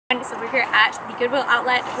morning. So we're here at the Goodwill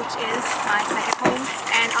Outlet, which is my second home,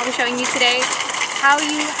 and I'll be showing you today how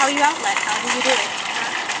you outlet. How do you do it?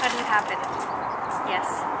 How does it happen? Yes,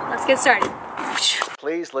 let's get started.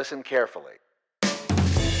 Please listen carefully.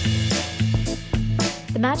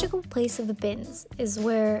 The magical place of the bins is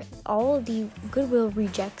where all of the Goodwill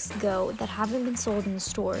rejects go that haven't been sold in the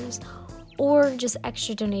stores, or just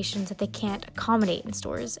extra donations that they can't accommodate in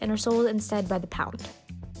stores and are sold instead by the pound.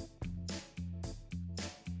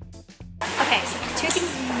 Okay, so the two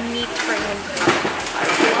things you need to bring when you come are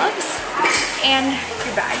gloves and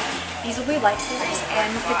your bag. These will be lifesavers,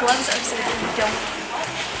 and the gloves are so that you don't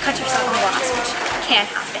cut yourself in the glass, which can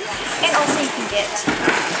happen. And also you can get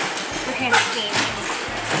your hands clean.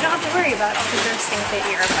 You don't have to worry about all the gross things that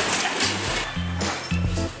your butts touch.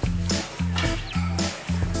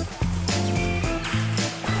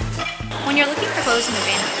 When you're looking for clothes in the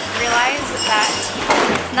bin, realize that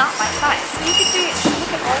it's not my size. So you could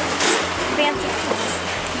look at all of these fancy things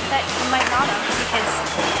that you might not own because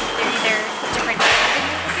they're either different than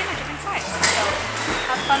you're looking or different size. So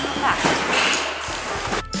have fun with that.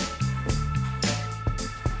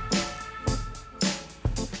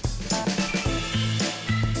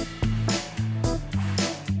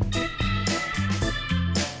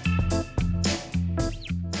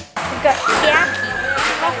 We've got khaki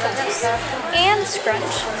ruffles and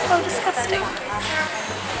scrunch. Oh, disgusting.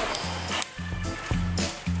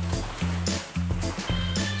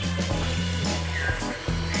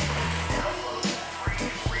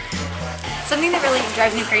 Something that really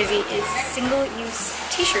drives me crazy is single-use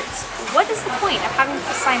t-shirts. What is the point of having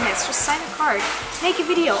to sign this? Just sign a card, make a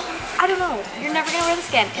video. I don't know. You're never gonna wear this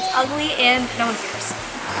again. It's ugly and no one cares.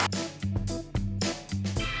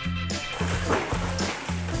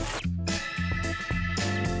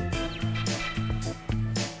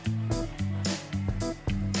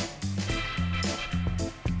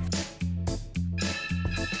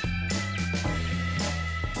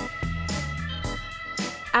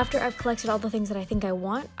 After I've collected all the things that I think I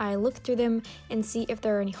want, I look through them and see if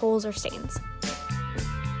there are any holes or stains.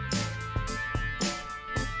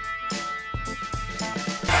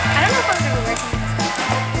 I don't know if I'm gonna wear something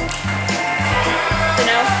like this. So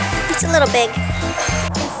no? It's a little big.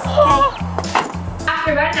 Okay.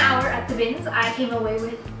 After about an hour at the bins, I came away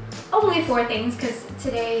with only 4 things because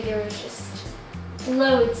today there was just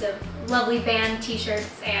loads of lovely band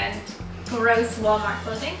t-shirts and gross Walmart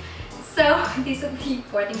clothing. So these are the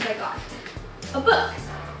 4 things I got. A book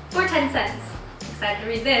for 10 cents. Excited to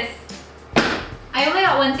read this. I only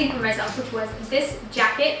got 1 thing for myself, which was this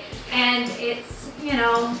jacket, and it's, you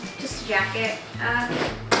know, just a jacket.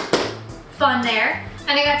 Fun there.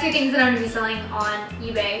 And I got 2 things that I'm gonna be selling on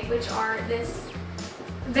eBay, which are this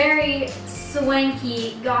very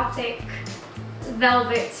swanky gothic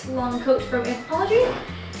velvet long coat from Anthropologie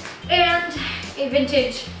and a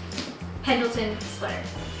vintage Pendleton sweater.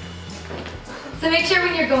 So make sure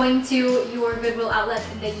when you're going to your Goodwill outlet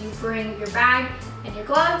that you bring your bag and your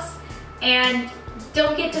gloves, and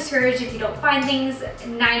don't get discouraged if you don't find things.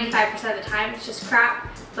 95% of the time it's just crap,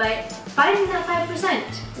 but finding that 5%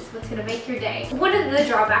 is what's gonna make your day. One of the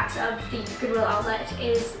drawbacks of the Goodwill outlet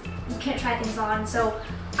is you can't try things on. So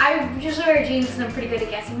I usually wear jeans because I'm pretty good at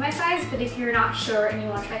guessing my size, but if you're not sure and you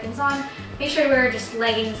want to try things on, make sure to wear just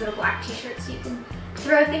leggings and a black t-shirt so you can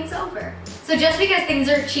throw things over. So just because things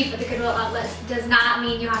are cheap at the Goodwill outlets does not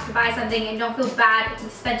mean you have to buy something, and don't feel bad if you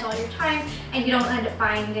spent all your time and you don't end up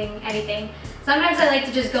finding anything. Sometimes I like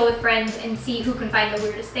to just go with friends and see who can find the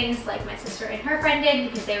weirdest things, like my sister and her friend did,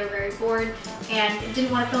 because they were very bored and didn't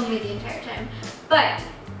want to film me the entire time. But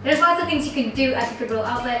there's lots of things you can do at the Goodwill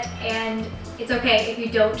outlet, and it's okay if you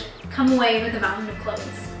don't come away with a mountain of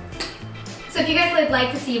clothes. So if you guys would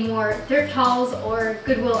like to see more thrift hauls or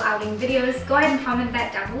Goodwill outing videos, go ahead and comment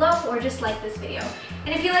that down below, or just like this video.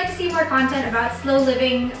 And if you'd like to see more content about slow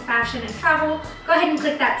living, fashion, and travel, go ahead and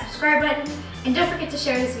click that subscribe button, and don't forget to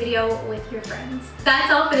share this video with your friends.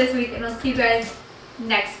 That's all for this week, and I'll see you guys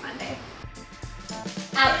next Monday.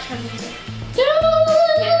 Ouch.